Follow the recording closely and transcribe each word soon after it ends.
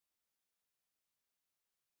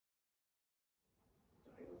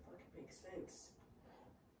sense.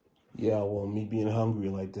 Yeah, well, me being hungry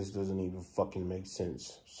like this doesn't even fucking make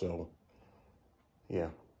sense. So, yeah.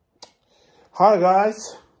 Hi,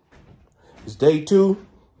 guys. It's day 2.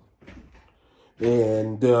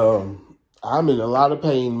 And I'm in a lot of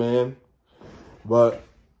pain, man. But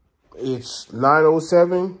it's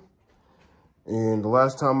 9:07. And the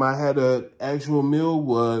last time I had an actual meal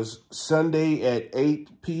was Sunday at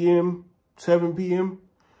 8 p.m., 7 p.m.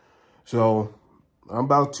 So I'm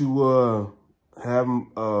about to have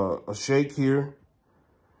a shake here.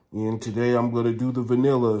 And today I'm going to do the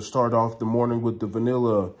vanilla, start off the morning with the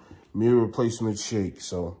vanilla meal replacement shake.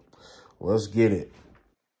 So let's get it.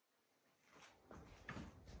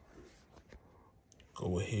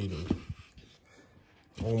 Go ahead and,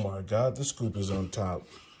 oh my God, the scoop is on top.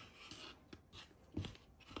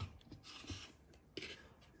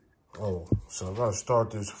 Oh, so I gotta start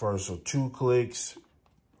this first. So 2 clicks.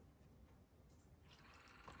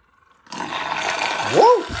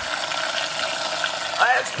 Whoa!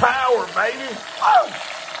 That's power, baby. Oh!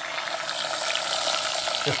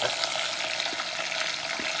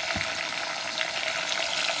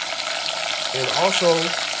 And also,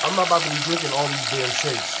 I'm not about to be drinking all these damn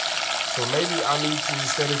shakes. So maybe I need to,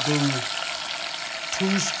 instead of doing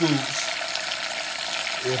 2 scoops,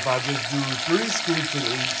 if I just do 3 scoops in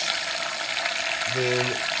each, then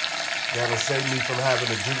that'll save me from having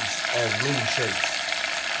to drink as many shakes.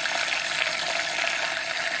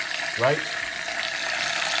 Right?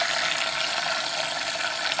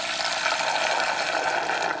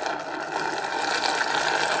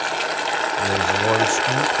 There's 1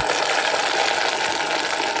 scoop.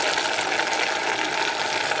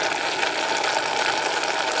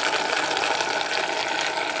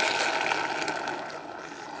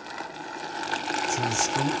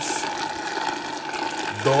 Scoops.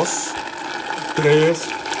 2, 3.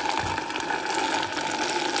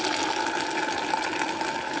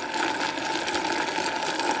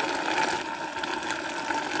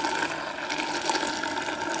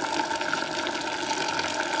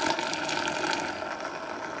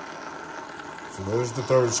 So there's the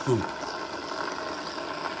 3rd scoop.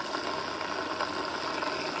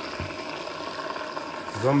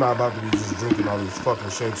 Because I'm not about to be just drinking all these fucking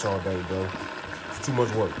shakes all day, bro. Too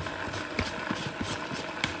much work.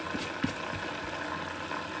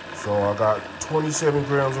 So I got 27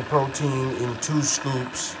 grams of protein in 2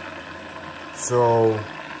 scoops. So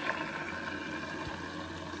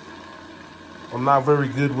I'm not very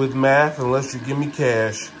good with math unless you give me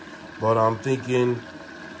cash, but I'm thinking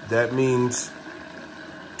that means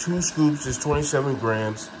 2 scoops is 27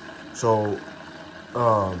 grams. So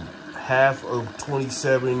half of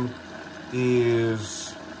 27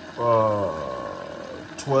 is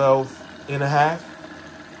 12.5.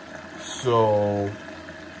 So,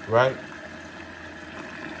 right?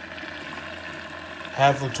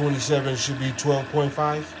 Half of 27 should be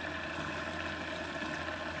 12.5.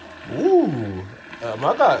 Ooh. Am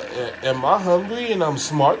I hungry and I'm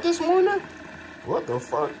smart this morning? What the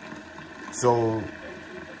fuck? So,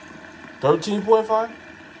 13.5?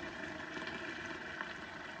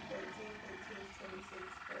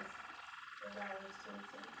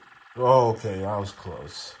 Oh, okay, I was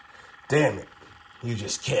close. Damn it. You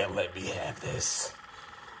just can't let me have this.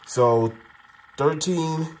 So,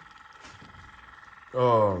 13,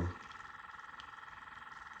 so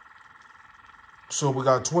we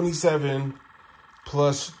got 27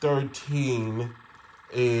 plus 13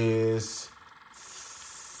 is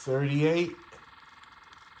 38.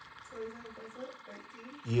 13?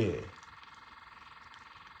 Yeah.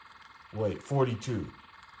 Wait, 42.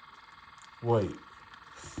 Wait.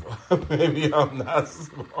 Maybe I'm not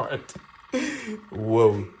smart.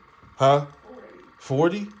 Whoa. Huh?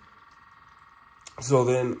 40? So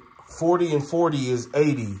then 40 and 40 is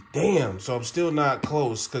 80. Damn. So I'm still not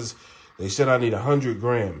close because they said I need 100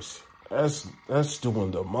 grams. That's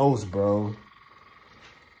doing the most, bro.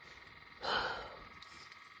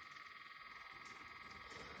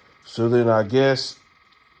 So then I guess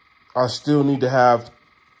I still need to have,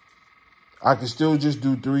 I can still just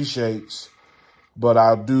do 3 shakes, but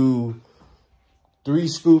I'll do 3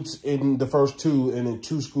 scoops in the first 2 and then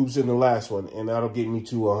 2 scoops in the last one. And that'll get me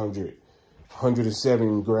to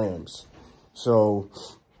 107 grams. So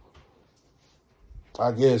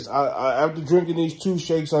I guess after drinking these 2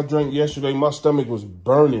 shakes I drank yesterday, my stomach was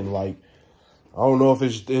burning. Like, I don't know if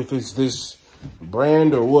it's this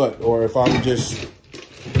brand or what, or if I'm just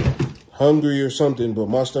hungry or something, but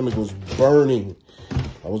my stomach was burning.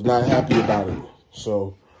 I was not happy about it.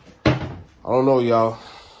 So I don't know, y'all.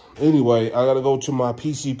 Anyway, I got to go to my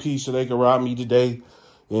PCP so they can rob me today.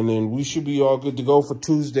 And then we should be all good to go for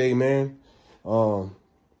Tuesday, man.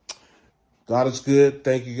 God is good.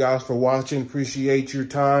 Thank you guys for watching. Appreciate your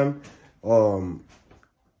time.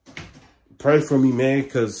 Pray for me, man,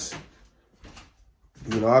 because,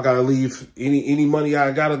 you know, I got to leave any money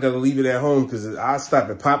I got to leave it at home, because I stop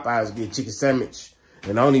at Popeyes and get chicken sandwich.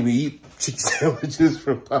 And I don't even eat chicken sandwiches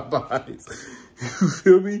from Popeyes. You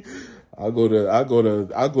feel me? I go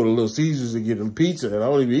to Little Caesars and get them pizza, and I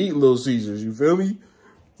don't even eat Little Caesars. You feel me?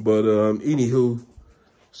 But anywho,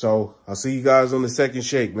 so I'll see you guys on the second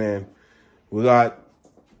shake, man. We got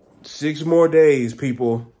 6 more days,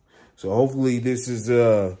 people. So hopefully this is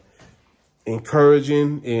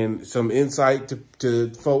encouraging and some insight to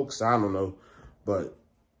folks. I don't know, but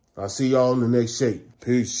I'll see y'all in the next shake.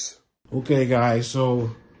 Peace. Okay, guys,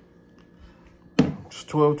 so it's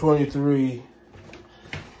 12:23.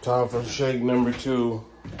 Time for shake number 2.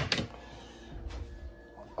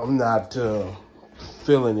 I'm not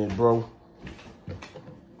feeling it, bro.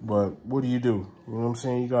 But what do? You know what I'm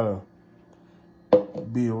saying? You gotta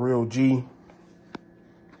be a real G.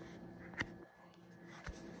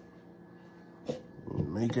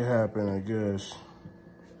 Make it happen, I guess.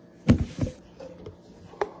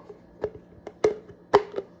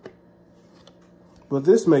 But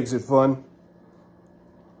this makes it fun.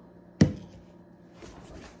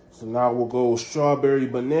 So now we'll go strawberry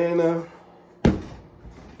banana.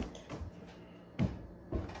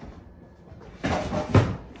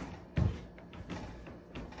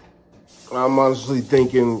 I'm honestly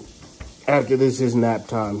thinking after this is nap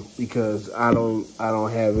time, because I don't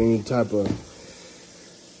have any type of,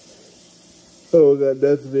 oh god,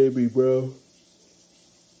 that's baby, bro.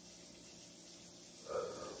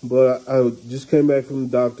 But I just came back from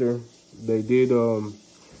the doctor. They did you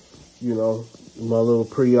know, my little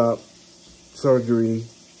pre-op surgery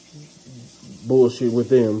bullshit with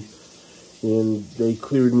them, and they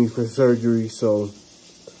cleared me for surgery. So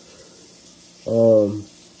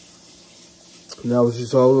now it's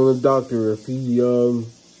just all on the doctor. If he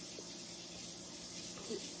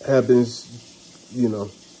happens, you know,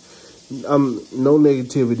 no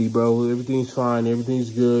negativity, bro. Everything's fine. Everything's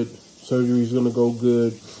good. Surgery's gonna go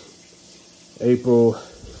good. April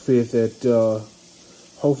 5th at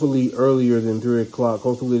hopefully earlier than 3 o'clock.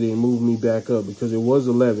 Hopefully they move me back up, because it was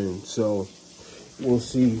 11. So we'll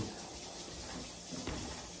see.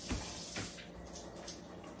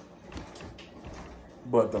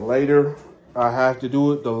 But the later I have to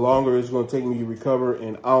do it, the longer it's going to take me to recover,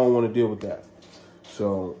 and I don't want to deal with that.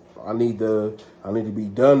 So I need to be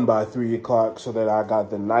done by 3 o'clock, so that I got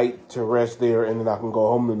the night to rest there, and then I can go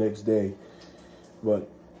home the next day. But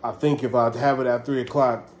I think if I have it at 3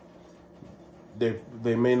 o'clock,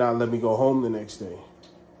 they may not let me go home the next day.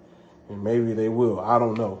 And maybe they will. I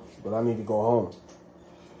don't know. But I need to go home.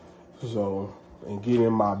 So, and get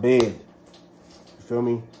in my bed. You feel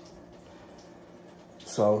me?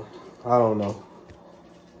 So, I don't know.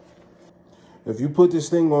 If you put this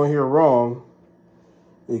thing on here wrong,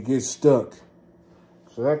 it gets stuck.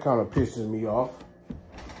 So that kind of pisses me off.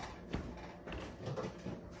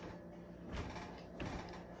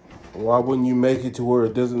 Why wouldn't you make it to where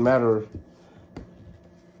it doesn't matter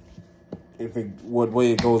if what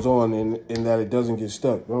way it goes on, and that it doesn't get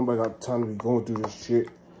stuck? Nobody got time to be going through this shit.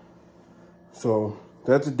 So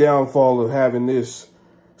that's a downfall of having this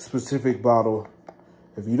specific bottle.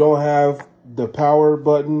 If you don't have the power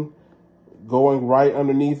button going right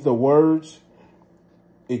underneath the words,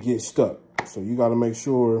 it gets stuck. So you got to make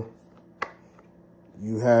sure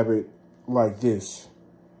you have it like this.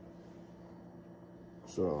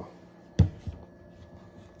 So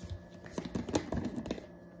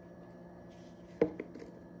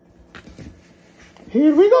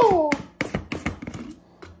here we go.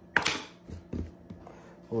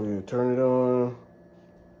 Oh yeah, turn it on.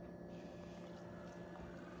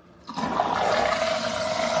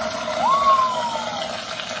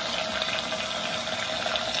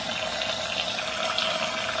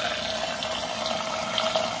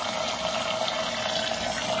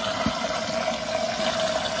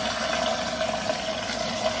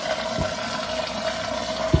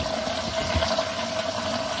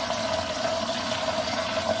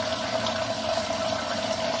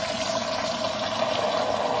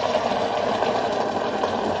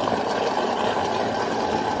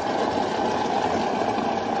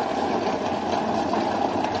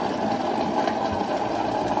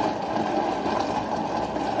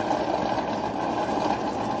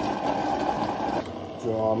 So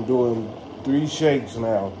I'm doing 3 shakes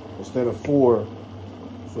now instead of 4.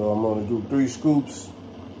 So I'm gonna do 3 scoops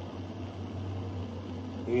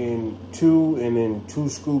in 2, and then 2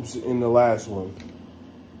 scoops in the last one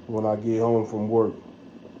when I get home from work.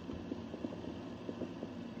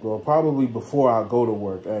 Well, probably before I go to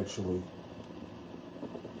work, actually.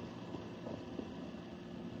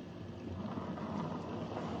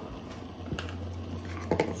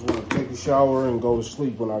 shower and go to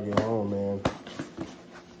sleep when I get home, man.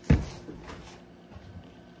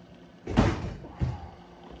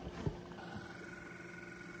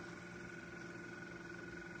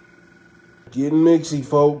 Getting mixy,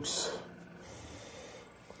 folks.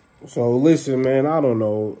 So listen, man, I don't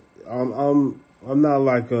know. I'm not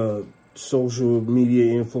like a social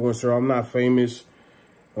media influencer. I'm not famous.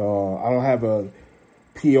 I don't have a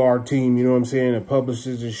PR team, you know what I'm saying, and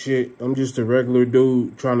publishers and shit. I'm just a regular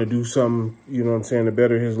dude trying to do something, you know what I'm saying, to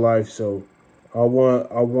better his life. So I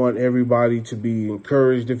want everybody to be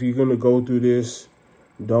encouraged. If you're gonna go through this,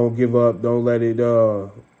 don't give up. Don't let it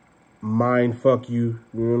mind fuck you.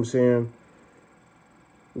 You know what I'm saying?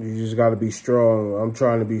 You just got to be strong. I'm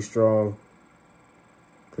trying to be strong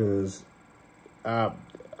because I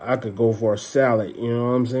could go for a salad, you know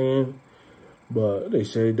what I'm saying? But they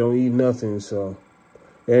say don't eat nothing. So,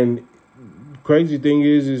 and crazy thing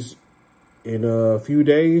is in a few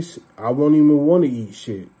days, I won't even want to eat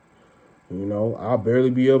shit. You know, I'll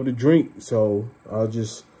barely be able to drink. So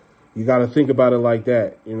you got to think about it like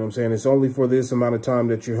that. You know what I'm saying? It's only for this amount of time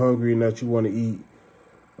that you're hungry and that you want to eat.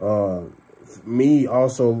 Me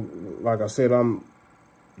also, like I said, I'm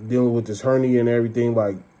dealing with this hernia and everything.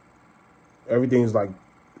 Like, everything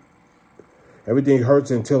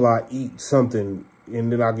hurts until I eat something,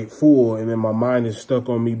 and then I get full, and then my mind is stuck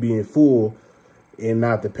on me being full and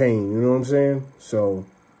not the pain. You know what I'm saying? So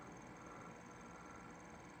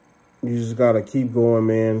you just got to keep going,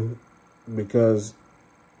 man, because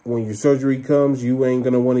when your surgery comes, you ain't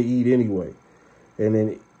going to want to eat anyway. And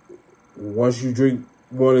then once you drink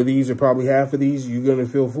one of these or probably half of these, you're going to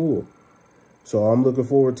feel full. So I'm looking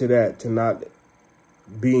forward to that, to not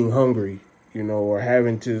being hungry, you know, or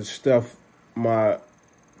having to stuff my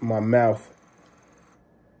mouth.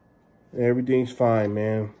 Everything's fine,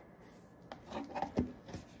 man.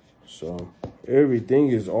 So everything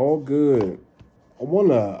is all good. I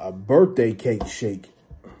want a birthday cake shake,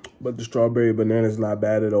 but the strawberry banana is not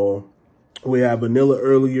bad at all. We have vanilla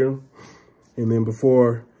earlier, and then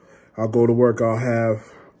before I'll go to work, I'll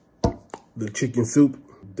have the chicken soup.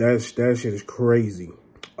 That shit is crazy.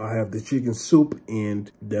 I'll have the chicken soup,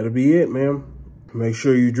 and that'll be it, man. Make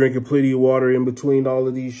sure you're drinking plenty of water in between all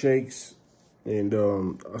of these shakes. And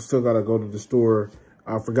I still gotta go to the store.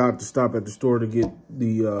 I forgot to stop at the store to get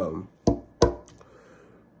the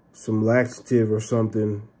some laxative or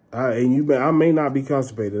something. I may not be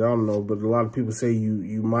constipated. I don't know, but a lot of people say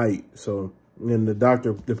you might. So, and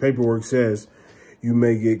the paperwork says you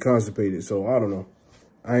may get constipated. So I don't know.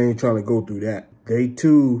 I ain't trying to go through that. Day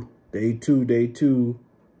two.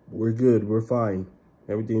 We're good. We're fine.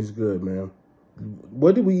 Everything's good, man.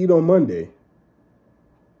 What did we eat on Monday?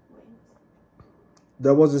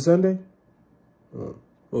 That wasn't Sunday? Oh.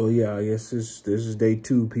 Well, yeah, I guess this is day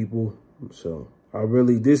 2, people. So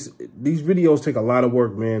these videos take a lot of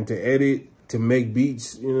work, man, to edit, to make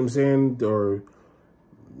beats, you know what I'm saying? Or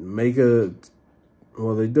make there's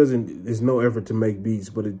no effort to make beats,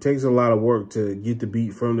 but it takes a lot of work to get the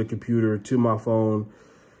beat from the computer to my phone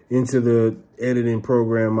into the editing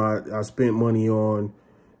program I spent money on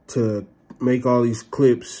to make all these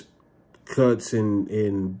clips, cuts,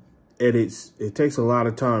 and edits. It takes a lot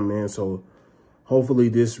of time, man. So hopefully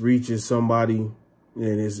this reaches somebody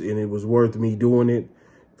and it was worth me doing it,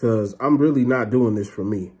 because I'm really not doing this for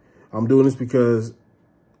me. I'm doing this because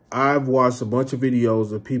I've watched a bunch of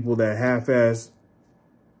videos of people that half-ass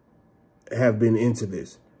have been into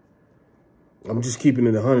this. I'm just keeping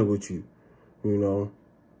it 100 with you, you know.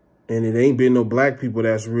 And it ain't been no black people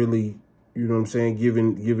that's really, you know what I'm saying,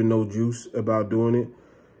 giving no juice about doing it.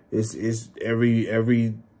 It's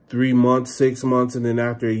every 3 months, 6 months, and then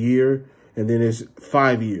after a year, and then it's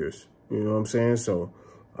 5 years. You know what I'm saying? So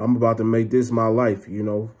I'm about to make this my life, you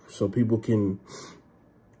know, so people can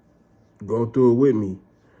go through it with me.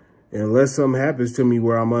 And unless something happens to me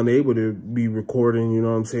where I'm unable to be recording, you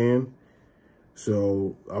know what I'm saying?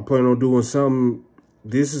 So I plan on doing something.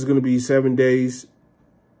 This is going to be 7 days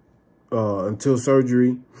until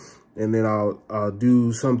surgery. And then I'll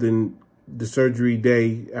do something the surgery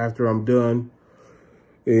day after I'm done.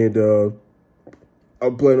 And I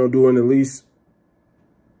plan on doing at least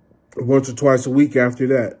once or twice a week after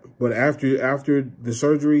that. But after the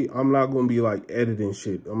surgery, I'm not going to be like editing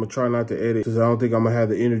shit. I'm going to try not to edit because I don't think I'm going to have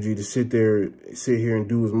the energy to sit here and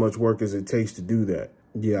do as much work as it takes to do that.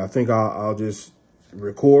 Yeah, I think I'll just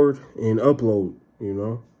record and upload, you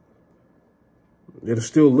know. It'll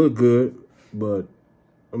still look good, but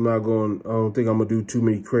I don't think I'm going to do too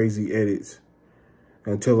many crazy edits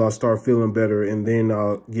until I start feeling better. And then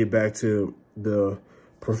I'll get back to the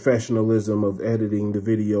professionalism of editing the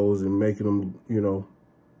videos and making them, you know,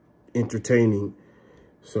 entertaining.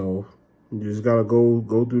 So You just gotta go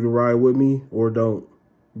through the ride with me or don't.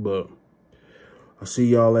 But I'll see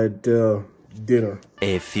y'all at dinner.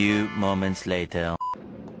 A few moments later.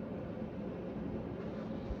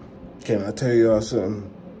 Can I tell y'all something?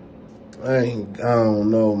 I don't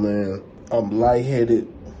know, man. I'm lightheaded.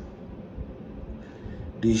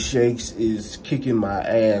 These shakes is kicking my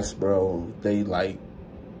ass, bro. They like,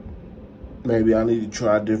 maybe I need to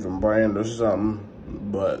try a different brand or something,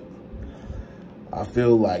 but I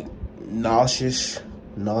feel like nausea,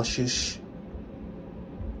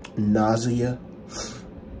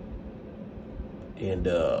 and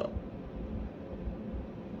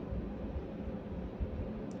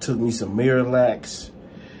took me some Miralax.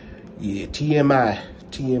 Yeah,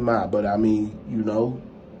 TMI, but I mean, you know,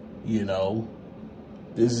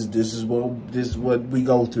 this is what we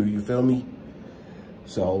go through, you feel me?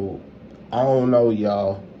 So I don't know,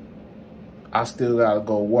 y'all. I still gotta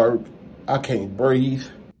go work. I can't breathe.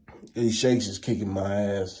 These shakes is kicking my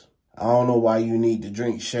ass. I don't know why you need to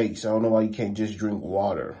drink shakes. I don't know why you can't just drink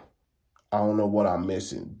water. I don't know what I'm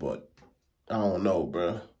missing, but I don't know,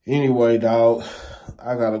 bruh. Anyway, dog,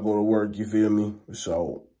 I gotta go to work, you feel me?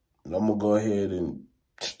 So I'm gonna go ahead and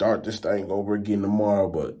start this thing over again tomorrow,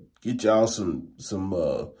 but get y'all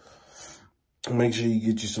make sure you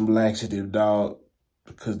get you some laxative, dog,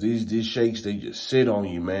 because these shakes, they just sit on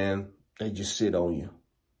you, man. They just sit on you.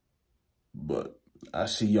 But I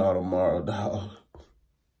see y'all tomorrow, dog.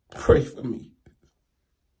 Pray for me.